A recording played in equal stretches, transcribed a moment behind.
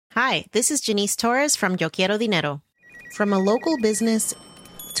Hi, this is Janice Torres from Yo Quiero Dinero. From a local business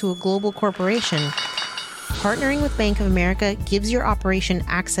to a global corporation, partnering with Bank of America gives your operation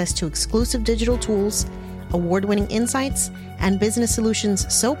access to exclusive digital tools, award-winning insights, and business solutions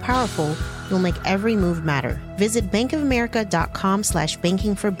so powerful you'll make every move matter. Visit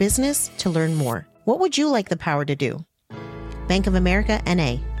bankofamerica.com/banking for business to learn more. What would you like the power to do? Bank of America,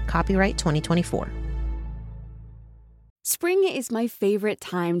 N.A., copyright 2024. Spring is my favorite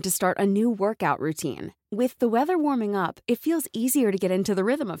time to start a new workout routine. With the weather warming up, it feels easier to get into the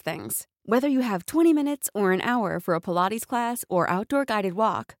rhythm of things. Whether you have 20 minutes or an hour for a Pilates class or outdoor guided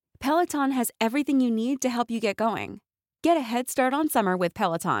walk, Peloton has everything you need to help you get going. Get a head start on summer with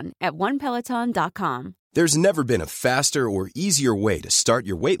Peloton at onepeloton.com. There's never been a faster or easier way to start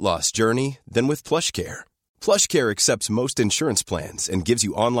your weight loss journey than with PlushCare. PlushCare accepts most insurance plans and gives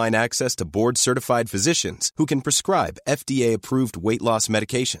you online access to board-certified physicians who can prescribe FDA-approved weight loss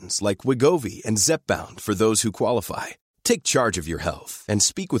medications like Wegovy and Zepbound for those who qualify. Take charge of your health and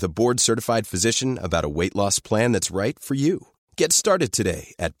speak with a board-certified physician about a weight loss plan that's right for you. Get started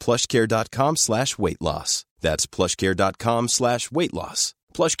today at plushcare.com/weight loss. That's plushcare.com/weight loss.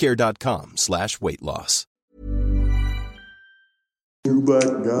 plushcare.com/weight loss. You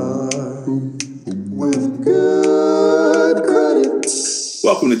but God with good credit.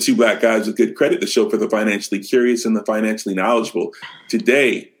 Welcome to Two Black Guys with Good Credit, the show for the financially curious and the financially knowledgeable.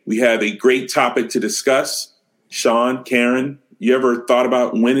 Today, we have a great topic to discuss. Sean, Karen, you ever thought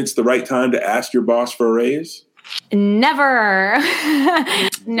about when it's the right time to ask your boss for a raise? Never.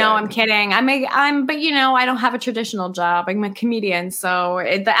 No, I'm kidding. But I don't have a traditional job. I'm a comedian. So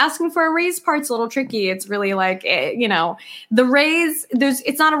the asking for a raise part's a little tricky. It's really like, the raise,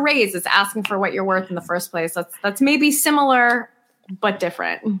 it's not a raise. It's asking for what you're worth in the first place. That's maybe similar, but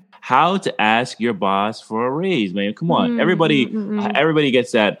different. How to ask your boss for a raise, man. Come on. Everybody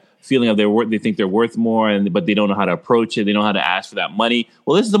gets that feeling of they think they're worth more, but they don't know how to approach it. They don't know how to ask for that money.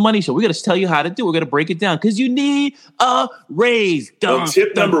 Well, this is the money show. We're going to tell you how to do it. We're going to break it down because you need a raise. Well,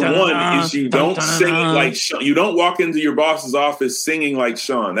 tip number one is you don't sing like Sean. You don't walk into your boss's office singing like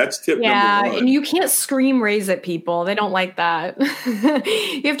Sean. That's tip number one. Yeah, and you can't scream raise at people. They don't like that.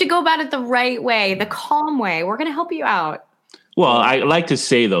 You have to go about it the right way, the calm way. We're going to help you out. Well, I like to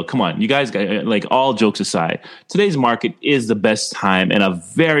say, though, come on, you guys, like all jokes aside, today's market is the best time in a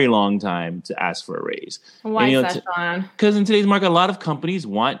very long time to ask for a raise. Why is that, Sean? Because in today's market, a lot of companies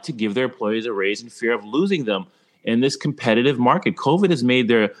want to give their employees a raise in fear of losing them in this competitive market. COVID has made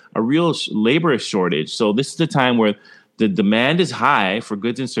there a real labor shortage. So this is the time where the demand is high for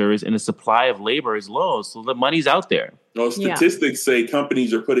goods and service and the supply of labor is low. So the money's out there. Well, statistics say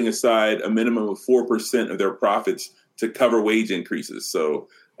companies are putting aside a minimum of 4% of their profits to cover wage increases. So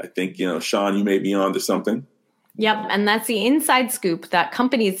I think, Sean, you may be on to something. Yep. And that's the inside scoop that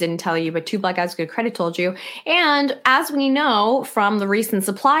companies didn't tell you, but Two Black Guys with Good Credit told you. And as we know from the recent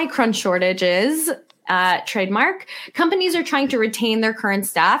supply crunch shortages, trademark, companies are trying to retain their current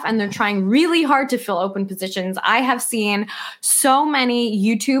staff and they're trying really hard to fill open positions. I have seen so many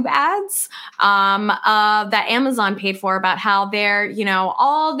YouTube ads that Amazon paid for about how they're,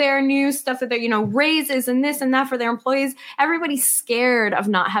 all their new stuff that they're, raises and this and that for their employees. Everybody's scared of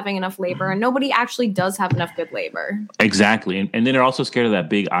not having enough labor and nobody actually does have enough good labor. Exactly. And then they're also scared of that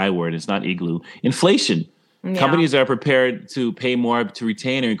big I word. It's not igloo. Inflation. Yeah. Companies are prepared to pay more to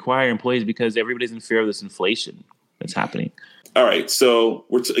retain and acquire employees because everybody's in fear of this inflation that's happening. All right. So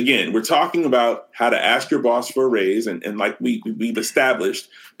we're talking about how to ask your boss for a raise. And like we've established,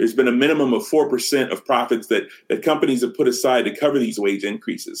 there's been a minimum of 4% of profits that companies have put aside to cover these wage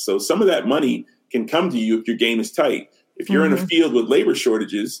increases. So some of that money can come to you if your game is tight. If you're in a field with labor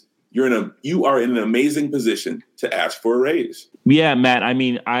shortages, you are in an amazing position to ask for a raise. Yeah, Matt. I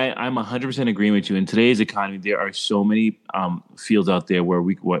mean, I'm 100% agreeing with you. In today's economy, there are so many fields out there where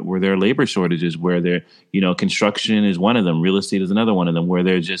there are labor shortages. Where construction is one of them, real estate is another one of them. Where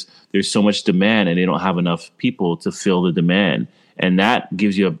there's so much demand and they don't have enough people to fill the demand, and that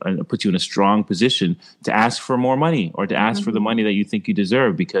gives you puts you in a strong position to ask for more money or to ask for the money that you think you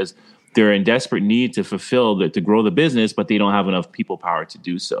deserve because they're in desperate need to to grow the business, but they don't have enough people power to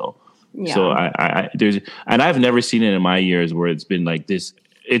do so. Yeah. So I've never seen it in my years where it's been like this.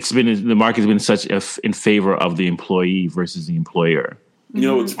 The market's been such in favor of the employee versus the employer.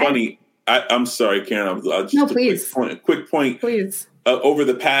 It's funny. I'm sorry, Karen. Please. A quick point. Please. Over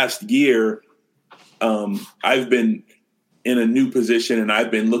the past year, I've been in a new position and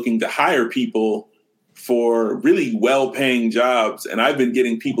I've been looking to hire people for really well-paying jobs. And I've been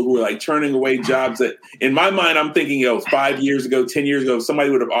getting people who are like turning away jobs that, in my mind, I'm thinking, 5 years ago, 10 years ago,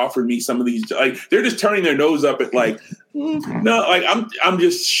 somebody would have offered me some of these. Like, they're just turning their nose up at like, no, like I'm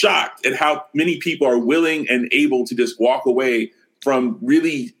just shocked at how many people are willing and able to just walk away from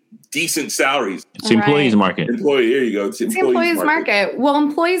really decent salaries. It's the employees market. There you go. It's the employees market. Well,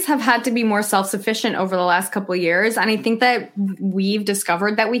 employees have had to be more self-sufficient over the last couple of years. And I think that we've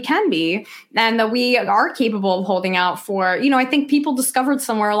discovered that we can be, and that we are capable of holding out for, I think people discovered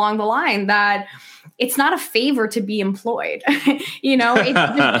somewhere along the line that it's not a favor to be employed.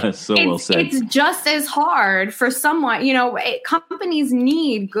 It's just as hard for someone, companies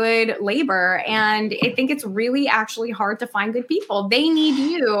need good labor. And I think it's really actually hard to find good people. They need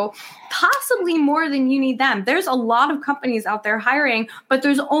you possibly more than you need them. There's a lot of companies out there hiring, but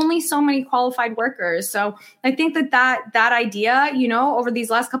there's only so many qualified workers. So I think that idea, over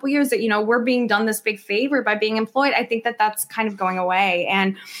these last couple of years that, we're being done this big favor by being employed, I think that that's kind of going away.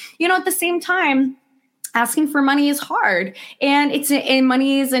 And, at the same time, asking for money is hard, and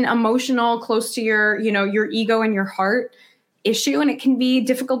money is an emotional, close to your ego and your heart issue, and it can be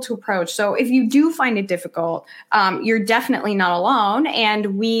difficult to approach. So if you do find it difficult, you're definitely not alone. And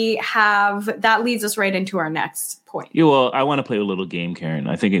that leads us right into our next point. Yeah, well, I want to play a little game, Karen.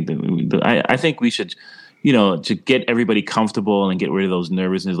 I think we should, to get everybody comfortable and get rid of those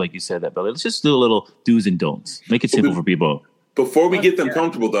nervousness, like you said, that Belly. Let's just do a little do's and don'ts. Make it simple for people. Before we get them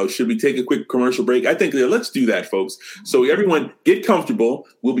comfortable, though, should we take a quick commercial break? I think let's do that, folks. So everyone get comfortable.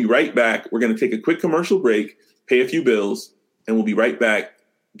 We'll be right back. We're going to take a quick commercial break, pay a few bills, and we'll be right back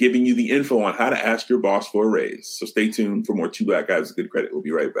giving you the info on how to ask your boss for a raise. So stay tuned for more Two Black Guys with Good Credit. We'll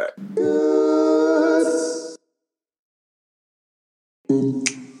be right back.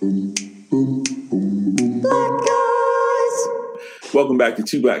 Welcome back to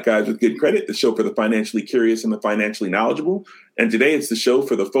Two Black Guys with Good Credit, the show for the financially curious and the financially knowledgeable. And today it's the show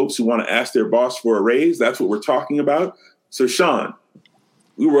for the folks who want to ask their boss for a raise. That's what we're talking about. So, Sean,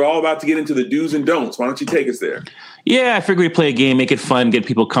 we were all about to get into the do's and don'ts. Why don't you take us there? Yeah, I figured we'd play a game, make it fun, get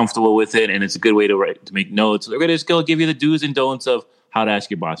people comfortable with it, and it's a good way to make notes. We're going to just go give you the do's and don'ts of how to ask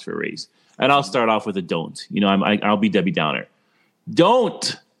your boss for a raise. And I'll start off with a don't. I'll be Debbie Downer.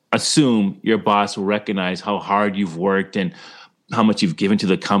 Don't assume your boss will recognize how hard you've worked and how much you've given to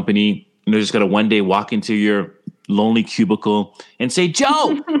the company. And they're just going to one day walk into your lonely cubicle and say,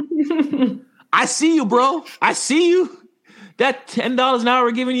 Joe, I see you, bro. I see you. That $10 an hour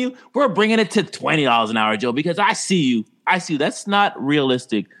we're giving you, we're bringing it to $20 an hour, Joe, because I see you. That's not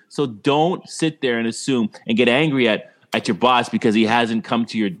realistic. So don't sit there and assume and get angry at your boss because he hasn't come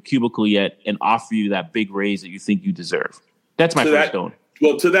to your cubicle yet and offer you that big raise that you think you deserve. That's my first don't.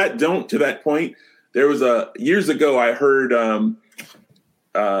 Well, to that point, there was years ago, I heard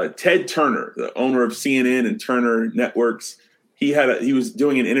Ted Turner, the owner of CNN and Turner Networks. He was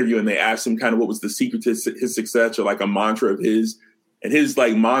doing an interview and they asked him kind of what was the secret to his success, or like a mantra of his. And his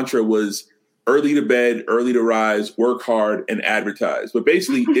like mantra was early to bed, early to rise, work hard, and advertise. But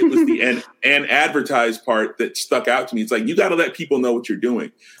basically it was the and advertise part that stuck out to me. It's like, you got to let people know what you're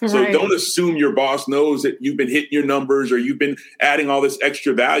doing. Right. So don't assume your boss knows that you've been hitting your numbers or you've been adding all this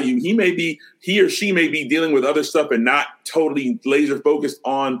extra value. He or she may be dealing with other stuff and not totally laser focused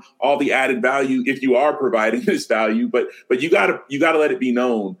on all the added value if you are providing this value. But you gotta let it be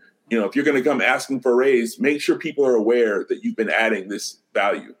known. If you're going to come asking for a raise, make sure people are aware that you've been adding this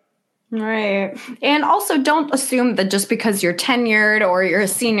value. Right. And also don't assume that just because you're tenured or you're a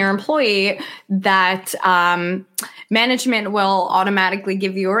senior employee that management will automatically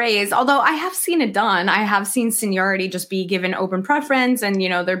give you a raise. Although I have seen it done. I have seen seniority just be given open preference and,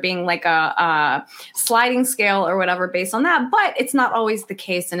 there being like a sliding scale or whatever based on that. But it's not always the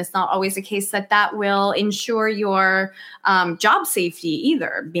case. And it's not always the case that will ensure your job safety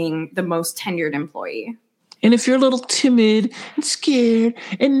either, being the most tenured employee. And if you're a little timid and scared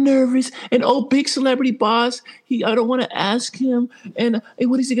and nervous and, big celebrity boss, I don't want to ask him. And hey,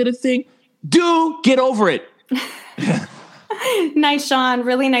 what is he going to think? Get over it. Nice, Sean.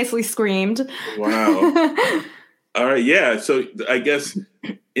 Really nicely screamed. Wow. All right. Yeah. So I guess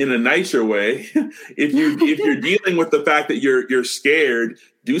in a nicer way, if you're dealing with the fact that you're scared,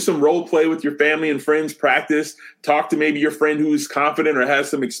 do some role play with your family and friends, practice, talk to maybe your friend who's confident or has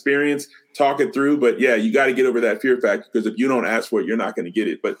some experience, talk it through. But yeah, you got to get over that fear factor, because if you don't ask for it, you're not going to get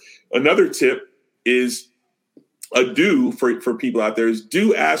it. But another tip is for people out there is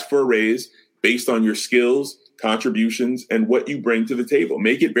do ask for a raise based on your skills, contributions, and what you bring to the table.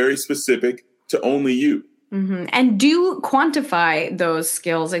 Make it very specific to only you. Mm-hmm. And do quantify those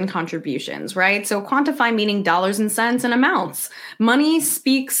skills and contributions, right? So quantify meaning dollars and cents and amounts. Money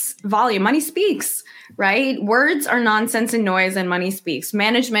speaks volume. Money speaks, right? Words are nonsense and noise, and money speaks.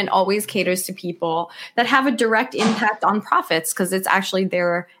 Management always caters to people that have a direct impact on profits because it's actually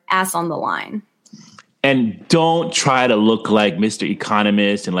their ass on the line. And don't try to look like Mr.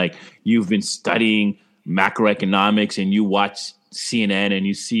 Economist and like you've been studying macroeconomics and you watch CNN and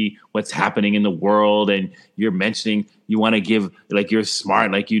you see what's happening in the world and you're mentioning you want to give like you're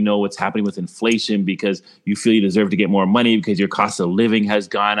smart, like you know what's happening with inflation because you feel you deserve to get more money because your cost of living has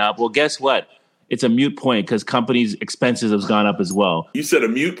gone up. Well, guess what? It's a moot point because companies' expenses have gone up as well. You said a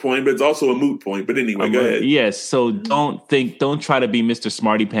moot point, but it's also a moot point. But anyway, go ahead. Yes. So don't try to be Mr.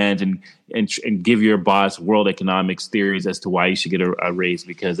 Smarty Pants and give your boss world economics theories as to why you should get a raise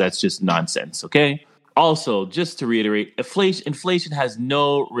because that's just nonsense. Okay. Also, just to reiterate, inflation has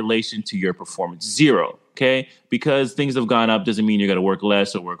no relation to your performance. Zero. Okay. Because things have gone up doesn't mean you're going to work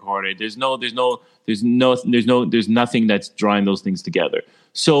less or work harder. There's nothing that's drawing those things together.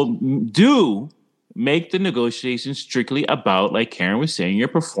 So do make the negotiation strictly about, like Karen was saying, your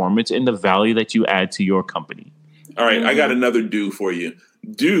performance and the value that you add to your company. All right, I got another do for you.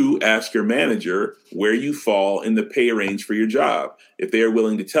 Do ask your manager where you fall in the pay range for your job. If they are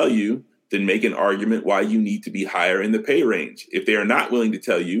willing to tell you, then make an argument why you need to be higher in the pay range. If they are not willing to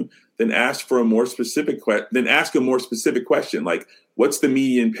tell you, then ask for a more specific question, like what's the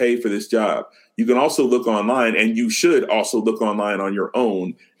median pay for this job? You can also look online, and you should also look online on your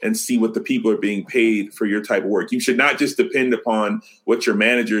own and see what the people are being paid for your type of work. You should not just depend upon what your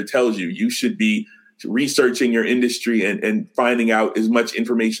manager tells you. You should be researching your industry and finding out as much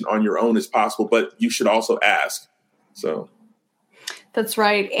information on your own as possible, but you should also ask. So that's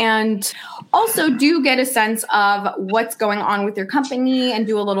right. And also do get a sense of what's going on with your company and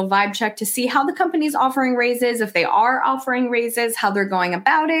do a little vibe check to see how the company's offering raises, if they are offering raises, how they're going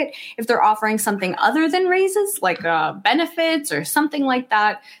about it, if they're offering something other than raises, like benefits or something like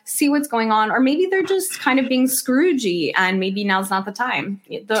that, see what's going on. Or maybe they're just kind of being Scroogey and maybe now's not the time.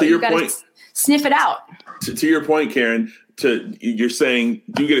 To your point, sniff it out. To your point, Karen, you're saying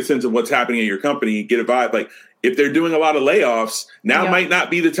do get a sense of what's happening in your company, get a vibe. Like if they're doing a lot of layoffs, now might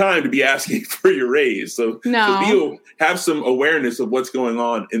not be the time to be asking for your raise. So have some awareness of what's going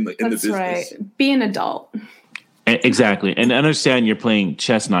on in the business. That's right. Be an adult. Exactly. And understand you're playing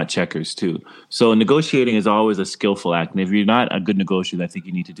chess, not checkers, too. So negotiating is always a skillful act. And if you're not a good negotiator, I think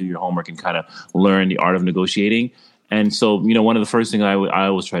you need to do your homework and kind of learn the art of negotiating. And so, one of the first things I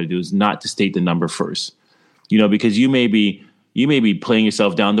always try to do is not to state the number first, because you may be playing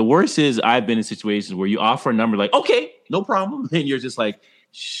yourself down. The worst is I've been in situations where you offer a number like, okay, no problem. And you're just like,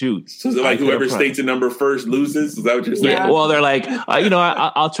 shoot. So is it like whoever states a number first loses? Is that what you're saying? Yeah. Well, they're like,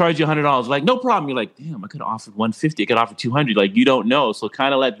 I'll charge you $100. Like, no problem. You're like, damn, I could have offered $150. I could offer $200. Like, you don't know. So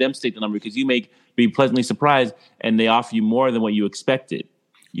kind of let them state the number because you may be pleasantly surprised and they offer you more than what you expected,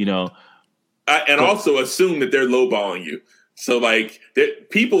 Also assume that they're lowballing you. So like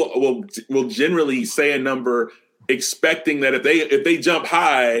people will generally say a number expecting that if they jump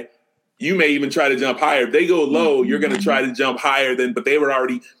high, you may even try to jump higher. If they go low, you're going to try to jump higher but they were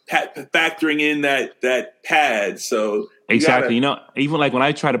already factoring in that pad. So exactly. Even like when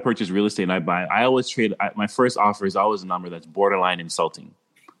I try to purchase real estate and I buy, I always trade. My first offer is always a number that's borderline insulting.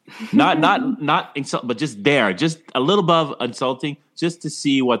 Not insult, but just a little above insulting, just to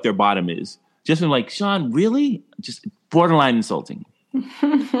see what their bottom is. Just been like, Sean, really? Just borderline insulting.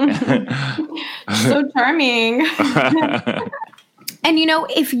 So charming. And,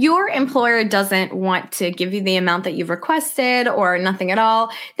 if your employer doesn't want to give you the amount that you've requested or nothing at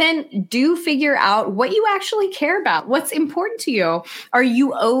all, then do figure out what you actually care about. What's important to you? Are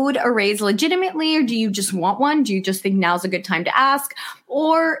you owed a raise legitimately, or do you just want one? Do you just think now's a good time to ask?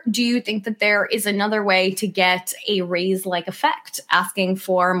 Or do you think that there is another way to get a raise-like effect, asking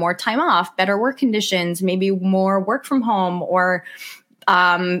for more time off, better work conditions, maybe more work from home, or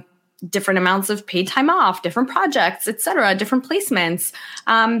different amounts of paid time off, different projects, et cetera, different placements.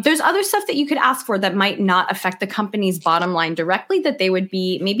 There's other stuff that you could ask for that might not affect the company's bottom line directly, that they would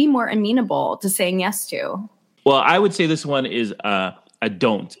be maybe more amenable to saying yes to. Well, I would say this one is a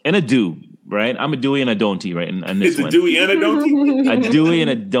don't and a do, right? I'm a doey and a don'ty, right? And this one. It's a doey and a don'ty? A doey and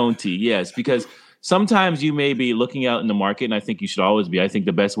a don'ty, yes, because sometimes you may be looking out in the market, and I think you should always be. I think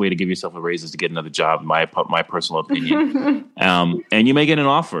the best way to give yourself a raise is to get another job, my personal opinion. And you may get an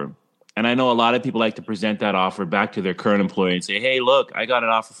offer. And I know a lot of people like to present that offer back to their current employer and say, hey, look, I got an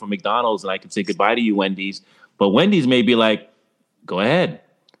offer from McDonald's and I can say goodbye to you, Wendy's. But Wendy's may be like, go ahead.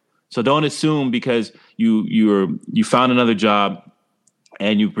 So don't assume because you found another job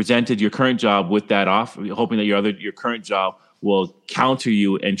and you presented your current job with that offer, hoping that your current job will counter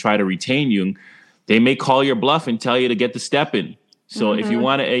you and try to retain you, they may call your bluff and tell you to get the step in. So if you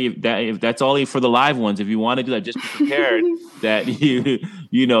want to, if that's only for the live ones, if you want to do that, just be prepared that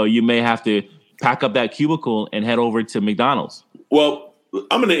you may have to pack up that cubicle and head over to McDonald's. Well,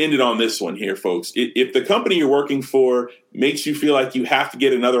 I'm going to end it on this one here, folks. If the company you're working for makes you feel like you have to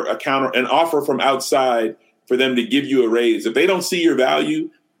get an offer from outside for them to give you a raise, if they don't see your value,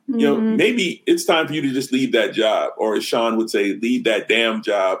 maybe it's time for you to just leave that job. Or as Sean would say, leave that damn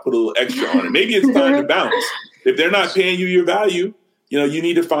job, put a little extra on it. Maybe it's time to bounce. If they're not paying you your value, you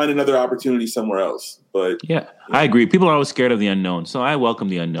need to find another opportunity somewhere else. But yeah, I agree. People are always scared of the unknown. So I welcome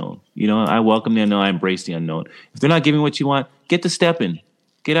the unknown. I welcome the unknown. I embrace the unknown. If they're not giving what you want, get the step in.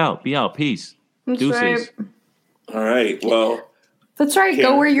 Get out. Be out. Peace. That's Deuces. Right. All right. Well, that's right.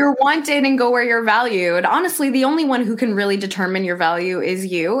 Karen. Go where you're wanted and go where you're valued. Honestly, the only one who can really determine your value is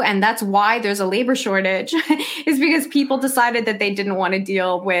you. And that's why there's a labor shortage is because people decided that they didn't want to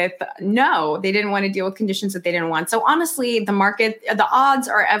deal with conditions that they didn't want. So honestly, the odds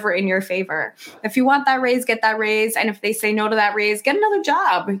are ever in your favor. If you want that raise, get that raise. And if they say no to that raise, get another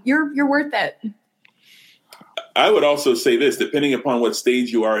job. You're worth it. I would also say this, depending upon what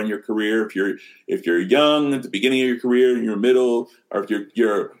stage you are in your career, if you're young at the beginning of your career, in your middle, or if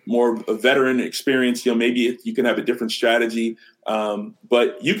you're more a veteran experience, maybe you can have a different strategy.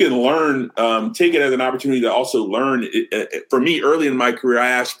 But you can learn, take it as an opportunity to also learn. For me, early in my career, I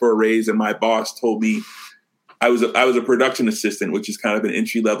asked for a raise and my boss told me I was a production assistant, which is kind of an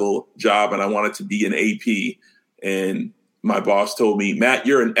entry level job. And I wanted to be an AP. And my boss told me, Matt,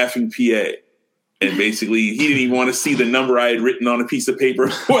 you're an effing PA. And basically, he didn't even want to see the number I had written on a piece of paper,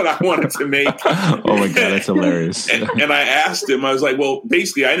 what I wanted to make. Oh, my God, that's hilarious. and I asked him, I was like, well,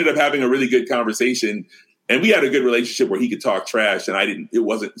 basically, I ended up having a really good conversation. And we had a good relationship where he could talk trash and it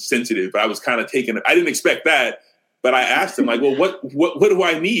wasn't sensitive. But I was kind of I didn't expect that. But I asked him, like, well, what do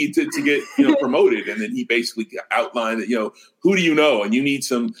I need to get promoted? And then he basically outlined that, who do you know? And you need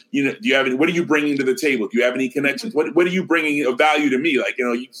some, do you have any, what are you bringing to the table? Do you have any connections? What are you bringing of value to me? Like,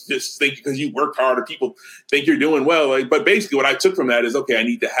 you just think because you work hard or people think you're doing well. Like, but basically what I took from that is, okay, I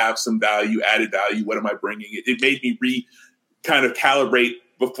need to have some value, added value. What am I bringing? It made me kind of calibrate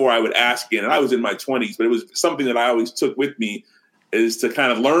before I would ask again. And I was in my 20s, but it was something that I always took with me, is to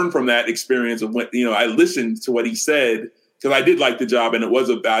kind of learn from that experience of when, I listened to what he said because I did like the job and it was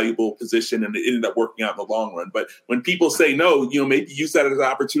a valuable position and it ended up working out in the long run. But when people say no, maybe use that as an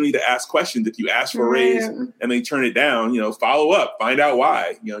opportunity to ask questions. If you ask for a raise and they turn it down, follow up, find out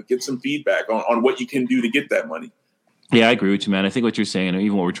why, get some feedback on what you can do to get that money. Yeah, I agree with you, man. I think what you're saying, and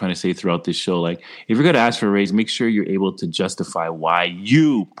even what we're trying to say throughout this show, like if you're going to ask for a raise, make sure you're able to justify why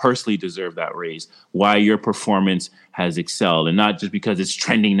you personally deserve that raise, why your performance has excelled, and not just because it's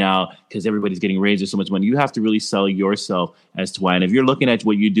trending now because everybody's getting raised so much money. You have to really sell yourself as to why. And if you're looking at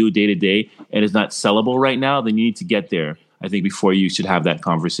what you do day to day and it's not sellable right now, then you need to get there, I think, before you should have that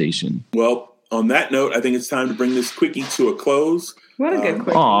conversation. Well, on that note, I think it's time to bring this quickie to a close. What a good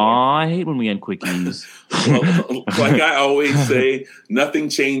quickie. Aw, I hate when we end quickies. Well, like I always say, nothing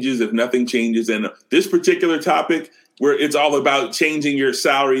changes if nothing changes. And this particular topic, where it's all about changing your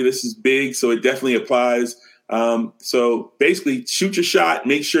salary, this is big, so it definitely applies. So basically, shoot your shot.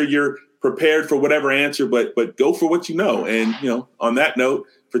 Make sure you're prepared for whatever answer, but go for what you know. And, on that note,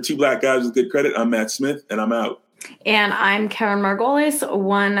 for Two Black Guys with Good Credit, I'm Matt Smith, and I'm out. And I'm Karen Margolis,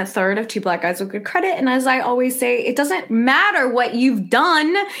 1/3 of Two Black Guys with Good Credit. And as I always say, it doesn't matter what you've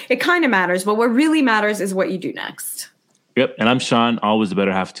done. It kind of matters, but what really matters is what you do next. Yep. And I'm Sean, always the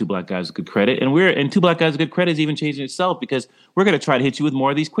better half of Two Black Guys with Good Credit. And Two Black Guys with Good Credit is even changing itself because we're going to try to hit you with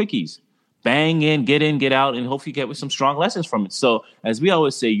more of these quickies. Bang in, get out, and hopefully get with some strong lessons from it. So as we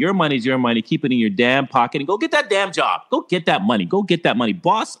always say, your money's your money. Keep it in your damn pocket and go get that damn job. Go get that money. Go get that money.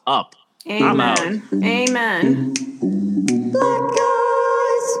 Boss up. Amen. I'm out. Amen. Black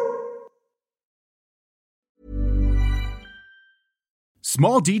guys.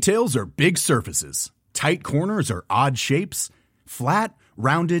 Small details are big surfaces. Tight corners are odd shapes. Flat,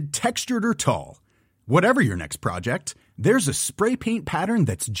 rounded, textured, or tall. Whatever your next project, there's a spray paint pattern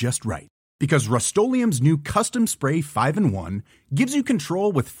that's just right. Because Rust-Oleum's new Custom Spray 5-in-1 gives you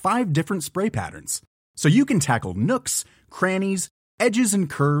control with 5 different spray patterns. So you can tackle nooks, crannies, edges, and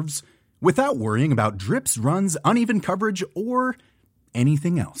curves without worrying about drips, runs, uneven coverage, or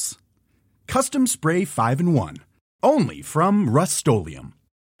anything else. Custom Spray 5-in-1. Only from Rust-Oleum.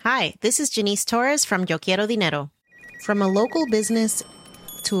 Hi, this is Janice Torres from Yo Quiero Dinero. From a local business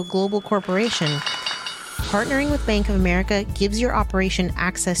to a global corporation, partnering with Bank of America gives your operation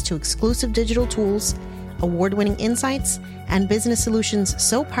access to exclusive digital tools, award-winning insights, and business solutions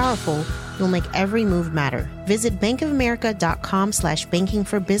so powerful, you'll make every move matter. Visit bankofamerica.com/banking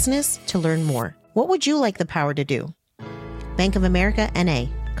for business to learn more. What would you like the power to do? Bank of America, N.A.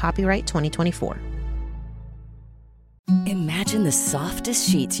 Copyright 2024. Imagine the softest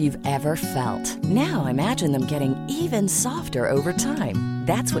sheets you've ever felt. Now imagine them getting even softer over time.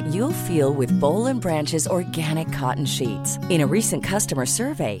 That's what you'll feel with Boll & Branch's organic cotton sheets. In a recent customer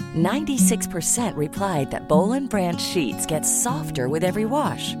survey, 96% replied that Boll & Branch sheets get softer with every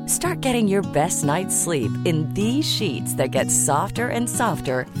wash. Start getting your best night's sleep in these sheets that get softer and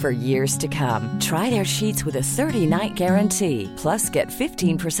softer for years to come. Try their sheets with a 30-night guarantee. Plus, get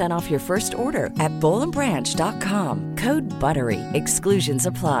 15% off your first order at bollandbranch.com. Code BUTTERY. Exclusions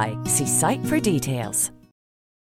apply. See site for details.